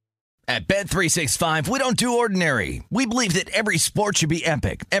 At Bet365, we don't do ordinary. We believe that every sport should be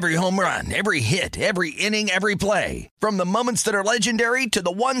epic. Every home run, every hit, every inning, every play. From the moments that are legendary to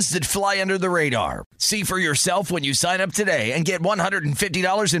the ones that fly under the radar. See for yourself when you sign up today and get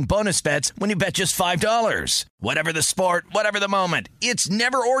 $150 in bonus bets when you bet just $5. Whatever the sport, whatever the moment, it's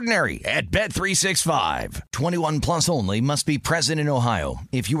never ordinary at Bet365. 21 plus only. Must be present in Ohio.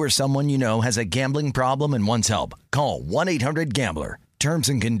 If you or someone you know has a gambling problem and wants help, call 1-800-GAMBLER. Terms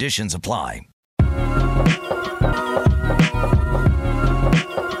and conditions apply.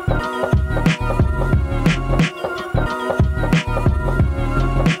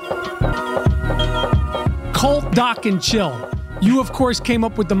 Cult Doc and Chill. You, of course, came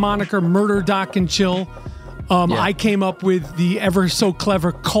up with the moniker Murder Doc and Chill. I came up with the ever so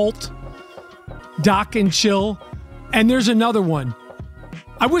clever Cult Doc and Chill. And there's another one.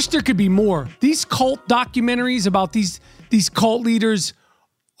 I wish there could be more. These cult documentaries about these cult leaders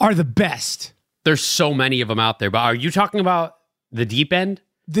are the best. There's so many of them out there. But are you talking about The Deep End?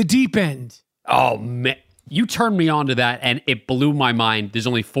 The Deep End. Oh, man. You turned me on to that, and it blew my mind. There's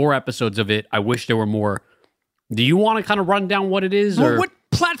only 4 episodes of it. I wish there were more. Do you want to kind of run down what it is? Well, what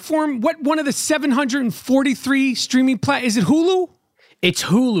platform, what one of the 743 streaming is it Hulu? It's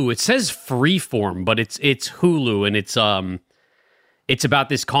Hulu. It says Freeform, but it's Hulu, and it's about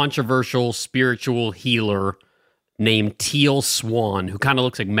this controversial spiritual healer named Teal Swan, who kind of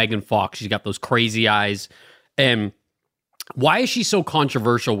looks like Megan Fox. She's got those crazy eyes. And why is she so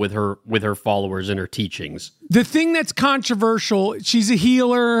controversial with her followers and her teachings? The thing that's controversial, she's a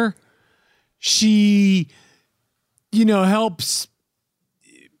healer. She, helps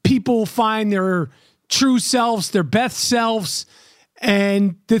people find their true selves, their best selves.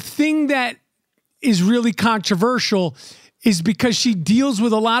 And the thing that is really controversial is because she deals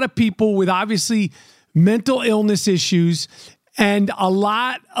with a lot of people with obviously mental illness issues, and a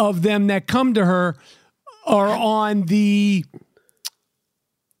lot of them that come to her are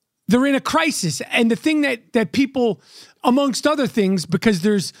they're in a crisis. And the thing that people, amongst other things, because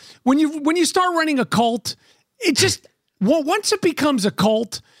there's when you start running a cult, it just once it becomes a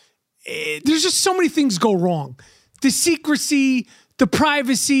cult, there's just so many things go wrong. The secrecy, the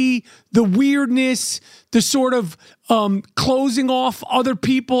privacy, the weirdness, the sort of closing off other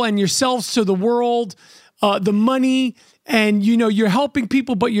people and yourselves to the world, the money, and you're helping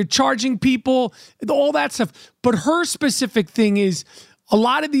people, but you're charging people, all that stuff. But her specific thing is a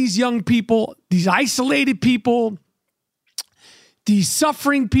lot of these young people, these isolated people, these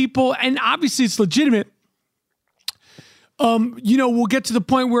suffering people, and obviously it's legitimate. We'll get to the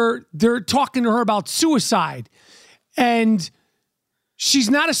point where they're talking to her about suicide, and she's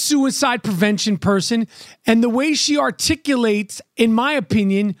not a suicide prevention person. And the way she articulates, in my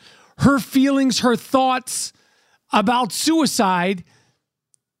opinion, her feelings, her thoughts about suicide,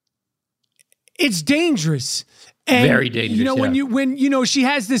 it's dangerous. And, very dangerous. When she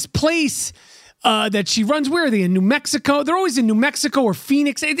has this place that she runs. Where are they? In New Mexico? They're always in New Mexico or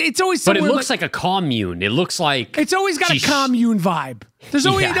Phoenix. It's always somewhere. But it looks like a commune. It looks like it's always got a commune vibe.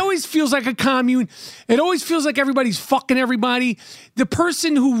 It always feels like a commune. It always feels like everybody's fucking everybody. The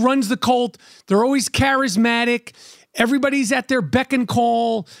person who runs the cult, they're always charismatic. Everybody's at their beck and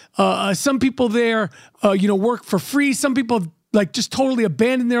call. Some people there, work for free. Some people just totally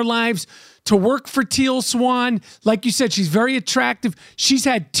abandon their lives to work for Teal Swan. Like you said, she's very attractive. She's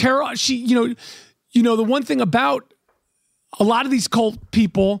had terror. The one thing about a lot of these cult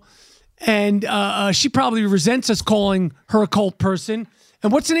people, and she probably resents us calling her a cult person.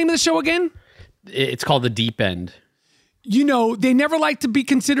 And what's the name of the show again? It's called The Deep End. They never like to be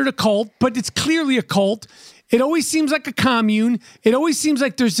considered a cult, but it's clearly a cult. It always seems like a commune. It always seems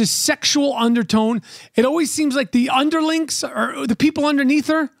like there's this sexual undertone. It always seems like the underlings or the people underneath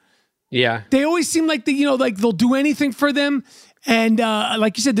her. Yeah. They always seem like like they'll do anything for them. And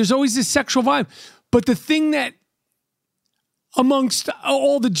like you said, there's always this sexual vibe. But the thing that amongst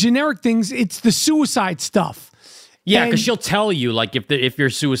all the generic things, it's the suicide stuff. Yeah, because she'll tell you, like, if you're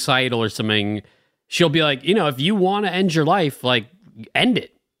suicidal or something, she'll be like, if you want to end your life, like, end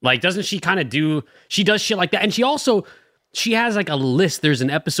it. Like, doesn't she kind of she does shit like that. And she has like a list. There's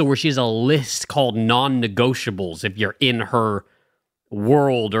an episode where she has a list called non-negotiables if you're in her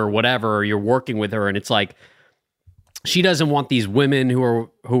world or whatever, or you're working with her. And it's like, she doesn't want these women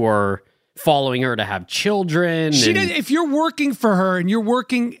who are following her to have children. If you're working for her and you're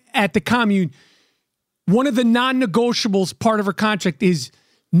working at the commune, one of the non-negotiables part of her contract is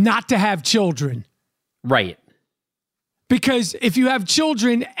not to have children. Right. Because if you have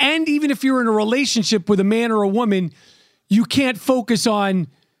children, and even if you're in a relationship with a man or a woman, you can't focus on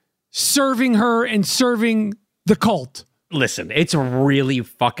serving her and serving the cult. Listen, it's really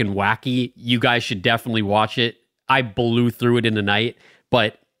fucking wacky. You guys should definitely watch it. I blew through it in the night,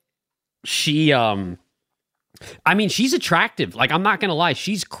 but she's attractive. Like, I'm not going to lie.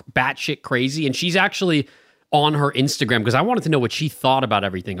 She's batshit crazy, and she's actually on her Instagram, because I wanted to know what she thought about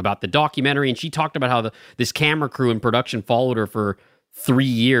everything, about the documentary, and she talked about how this camera crew and production followed her for 3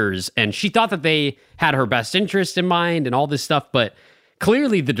 years, and she thought that they had her best interest in mind and all this stuff, but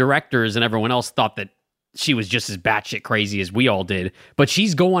clearly the directors and everyone else thought that she was just as batshit crazy as we all did. But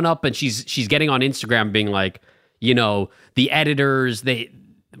she's going up and she's getting on Instagram being like, the editors, they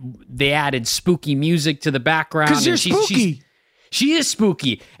added spooky music to the background. Because you're spooky. She is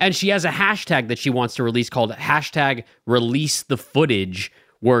spooky. And she has a hashtag that she wants to release called hashtag release the footage,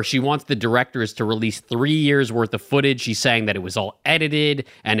 where she wants the directors to release 3 years worth of footage. She's saying that it was all edited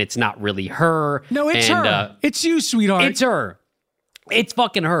and it's not really her. No, it's her. It's you, sweetheart. It's her. It's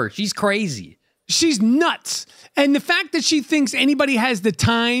fucking her. She's crazy. She's nuts. And the fact that she thinks anybody has the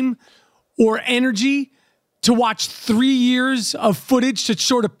time or energy to watch 3 years of footage to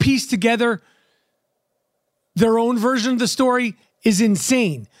sort of piece together their own version of the story is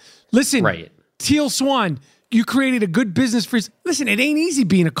insane. Listen, right. Teal Swan, you created a good business for yourself. Listen, it ain't easy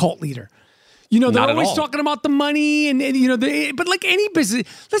being a cult leader. They're always talking about the money and but like any business.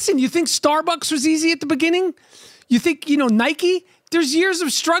 Listen, you think Starbucks was easy at the beginning? You think, Nike? There's years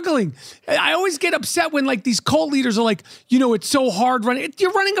of struggling. I always get upset when like these cult leaders are like, it's so hard running.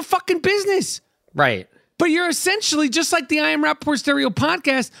 You're running a fucking business. Right. But you're essentially just like the I Am Rappaport Stereo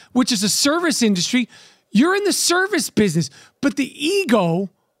podcast, which is a service industry. You're in the service business. But the ego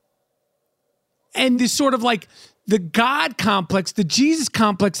and this sort of like the God complex, the Jesus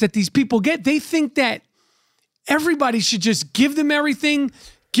complex that these people get, they think that everybody should just give them everything,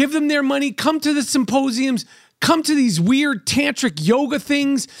 give them their money, come to the symposiums, come to these weird tantric yoga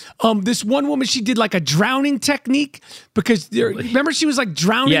things. This one woman, she did like a drowning technique because remember she was like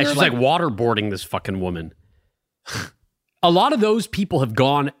drowning. Yeah, she's like waterboarding this fucking woman. A lot of those people have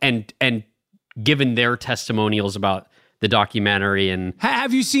gone and given their testimonials about the documentary and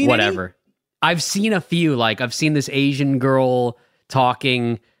have you seen whatever? Any? I've seen a few. Like I've seen this Asian girl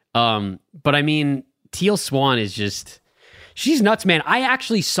talking. But I mean, Teal Swan is just. She's nuts, man. I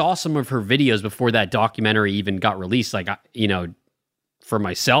actually saw some of her videos before that documentary even got released, like, for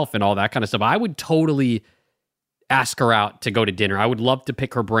myself and all that kind of stuff. I would totally ask her out to go to dinner. I would love to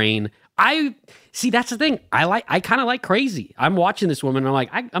pick her brain. See, that's the thing. I kind of like crazy. I'm watching this woman and I'm like,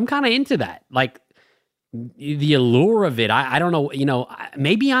 I'm kind of into that. Like the allure of it. I don't know,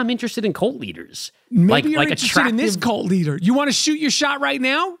 maybe I'm interested in cult leaders. Maybe you're interested in this cult leader. You want to shoot your shot right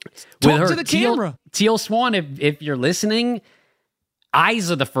now? Talk to the camera. Teal Swan, if you're listening,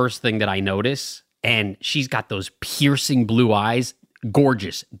 eyes are the first thing that I notice. And she's got those piercing blue eyes.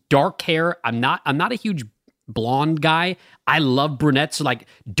 Gorgeous. Dark hair. I'm not a huge blonde guy. I love brunettes. So like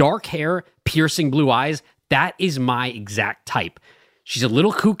dark hair, piercing blue eyes. That is my exact type. She's a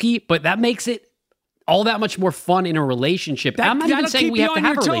little kooky, but that makes it all that much more fun in a relationship. I'm not even saying we have to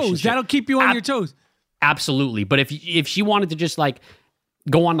have a relationship. That'll keep you on your toes. Absolutely. But if she wanted to just like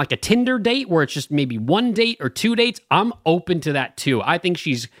go on like a Tinder date where it's just maybe one date or 2 dates, I'm open to that too. I think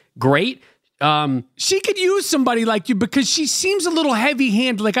she's great. She could use somebody like you because she seems a little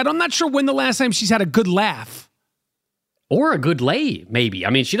heavy-handed. Like I'm not sure when the last time she's had a good laugh. Or a good lay, maybe.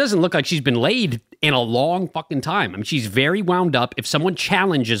 I mean, she doesn't look like she's been laid in a long fucking time. I mean, she's very wound up. If someone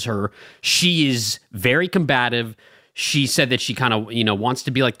challenges her, she is very combative. She said that she kind of, wants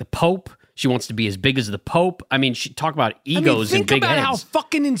to be like the Pope. She wants to be as big as the Pope. I mean, she talk about egos and big heads. Think about how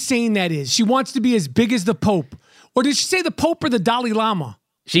fucking insane that is. She wants to be as big as the Pope. Or did she say the Pope or the Dalai Lama?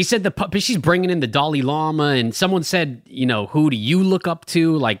 She said but she's bringing in the Dalai Lama, and someone said, who do you look up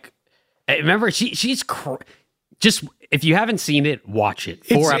to? Like, remember, she's just, if you haven't seen it, watch it.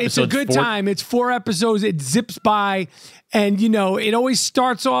 Four episodes. It's a good time. It's 4 episodes. It zips by, and it always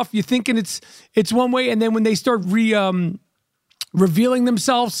starts off. You're thinking it's one way, and then when they start revealing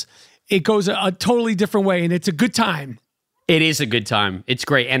themselves, it goes a totally different way, and it's a good time. It is a good time. It's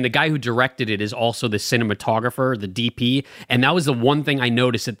great. And the guy who directed it is also the cinematographer, the DP. And that was the one thing I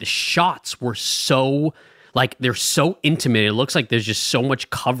noticed, that the shots were so, they're so intimate. It looks like there's just so much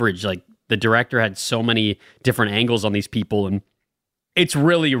coverage. Like, the director had so many different angles on these people, and it's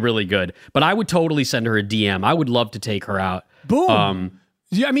really, really good. But I would totally send her a DM. I would love to take her out. Boom.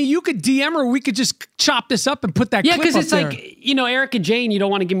 Yeah, I mean, you could DM her. We could just chop this up and put that clip up there. Yeah, because it's like, Erica Jane, you don't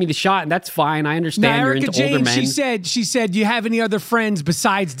want to give me the shot, and that's fine. I understand you're into older men. She said, do you have any other friends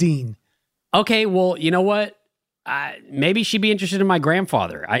besides Dean? Okay, well, you know what? Maybe she'd be interested in my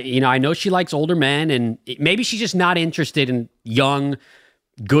grandfather. I know she likes older men, and maybe she's just not interested in young,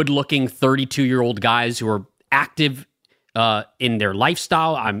 good-looking 32-year-old guys who are active in their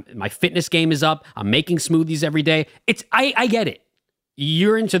lifestyle. My fitness game is up. I'm making smoothies every day. I get it.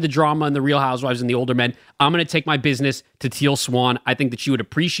 You're into the drama and the Real Housewives and the older men. I'm going to take my business to Teal Swan. I think that she would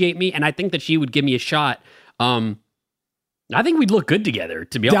appreciate me, and I think that she would give me a shot. I think we'd look good together,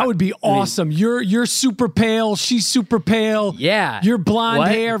 to be honest. That would be awesome. You're super pale. She's super pale. Yeah. Your blonde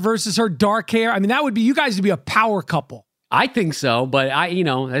hair versus her dark hair. I mean, you guys would be a power couple. I think so, but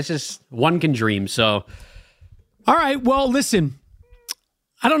that's just one can dream. So, all right. Well, listen,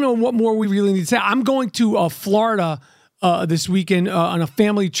 I don't know what more we really need to say. I'm going to Florida this weekend on a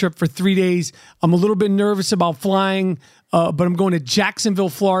family trip for 3 days. I'm a little bit nervous about flying, but I'm going to Jacksonville,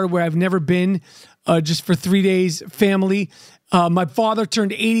 Florida, where I've never been, just for 3 days, family. My father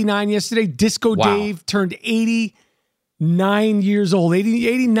turned 89 yesterday. Disco Dave turned 89 years old.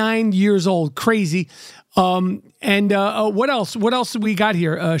 89 years old. Crazy. And what else? What else we got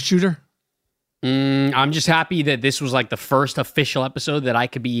here, Shooter? I'm just happy that this was like the first official episode that I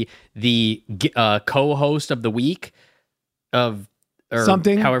could be the co-host of the week. Of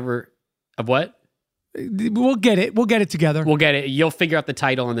something, however, of what? We'll get it. We'll get it together. We'll get it. You'll figure out the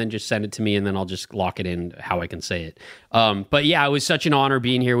title and then just send it to me, and then I'll just lock it in how I can say it. But yeah, it was such an honor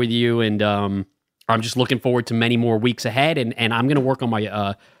being here with you, and I'm just looking forward to many more weeks ahead. And I'm going to work on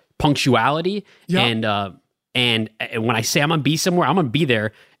my punctuality. Yep. And when I say I'm going to be somewhere, I'm going to be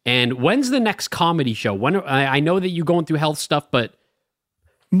there. And when's the next comedy show? I know that you're going through health stuff, but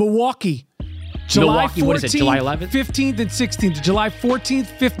Milwaukee. July 14th, what is it, July 11th? 15th and 16th. July 14th,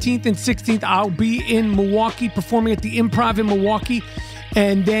 15th, and 16th, I'll be in Milwaukee, performing at the Improv in Milwaukee.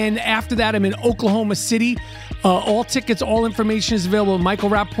 And then after that, I'm in Oklahoma City. All tickets, all information is available at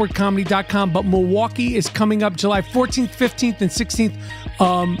michaelrappaportcomedy.com. But Milwaukee is coming up July 14th, 15th, and 16th.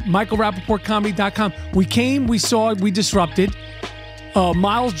 michaelrappaportcomedy.com. We came, we saw, we disrupted.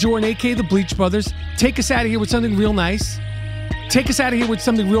 Miles Jordan, a.k.a. the Bleach Brothers. Take us out of here with something real nice. Take us out of here with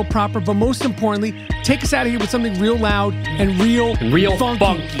something real proper, but most importantly, take us out of here with something real loud and real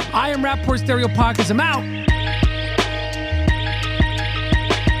funky. I am Rappaport Stereo Podcast. I'm out.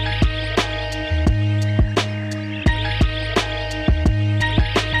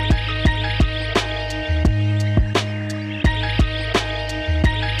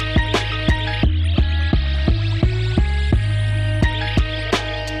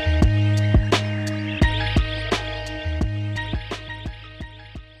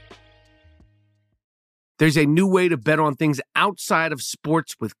 There's a new way to bet on things outside of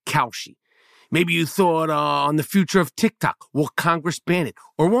sports with Kalshi. Maybe you thought on the future of TikTok. Will Congress ban it?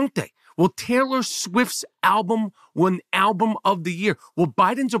 Or won't they? Will Taylor Swift's album win Album of the Year? Will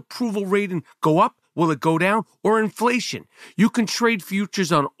Biden's approval rating go up? Will it go down? Or inflation? You can trade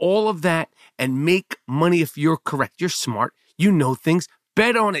futures on all of that and make money if you're correct. You're smart. You know things.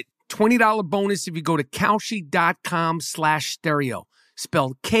 Bet on it. $20 bonus if you go to Kalshi.com/stereo.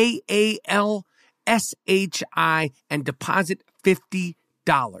 Spelled Kalshi and deposit $50.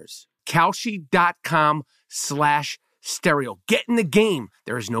 Kalshi.com/stereo. Get in the game.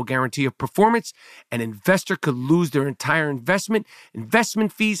 There is no guarantee of performance. An investor could lose their entire investment.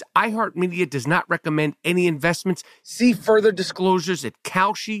 Investment fees. iHeartMedia does not recommend any investments. See further disclosures at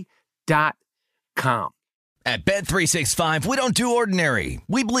Kalshi.com. At Bet365, we don't do ordinary.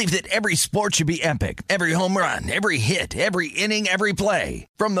 We believe that every sport should be epic. Every home run, every hit, every inning, every play.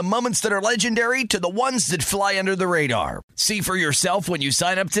 From the moments that are legendary to the ones that fly under the radar. See for yourself when you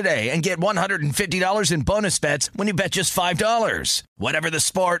sign up today and get $150 in bonus bets when you bet just $5. Whatever the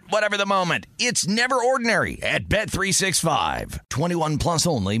sport, whatever the moment, it's never ordinary at Bet365. 21 plus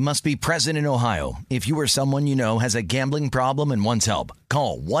only. Must be present in Ohio. If you or someone you know has a gambling problem and wants help,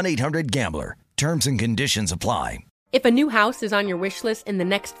 call 1-800-GAMBLER. Terms and conditions apply. If a new house is on your wish list in the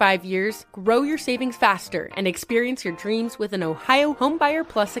next 5 years, grow your savings faster and experience your dreams with an Ohio Homebuyer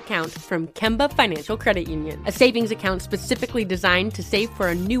Plus account from Kemba Financial Credit Union. A savings account specifically designed to save for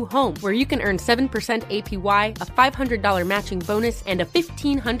a new home where you can earn 7% APY, a $500 matching bonus, and a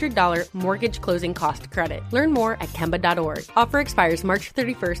 $1,500 mortgage closing cost credit. Learn more at Kemba.org. Offer expires March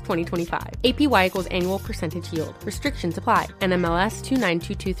 31st, 2025. APY equals annual percentage yield. Restrictions apply. NMLS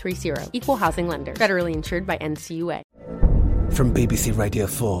 292230. Equal housing lender. Federally insured by NCUA. From BBC Radio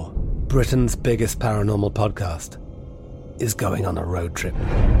 4, Britain's biggest paranormal podcast is going on a road trip.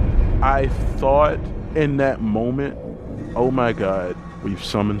 I thought in that moment, oh my God, we've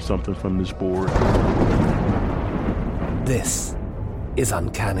summoned something from this board. This is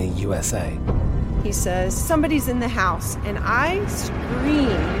Uncanny USA. He says, somebody's in the house, and I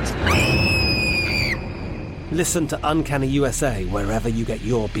screamed. Listen to Uncanny USA wherever you get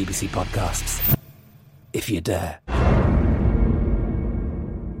your BBC podcasts, if you dare.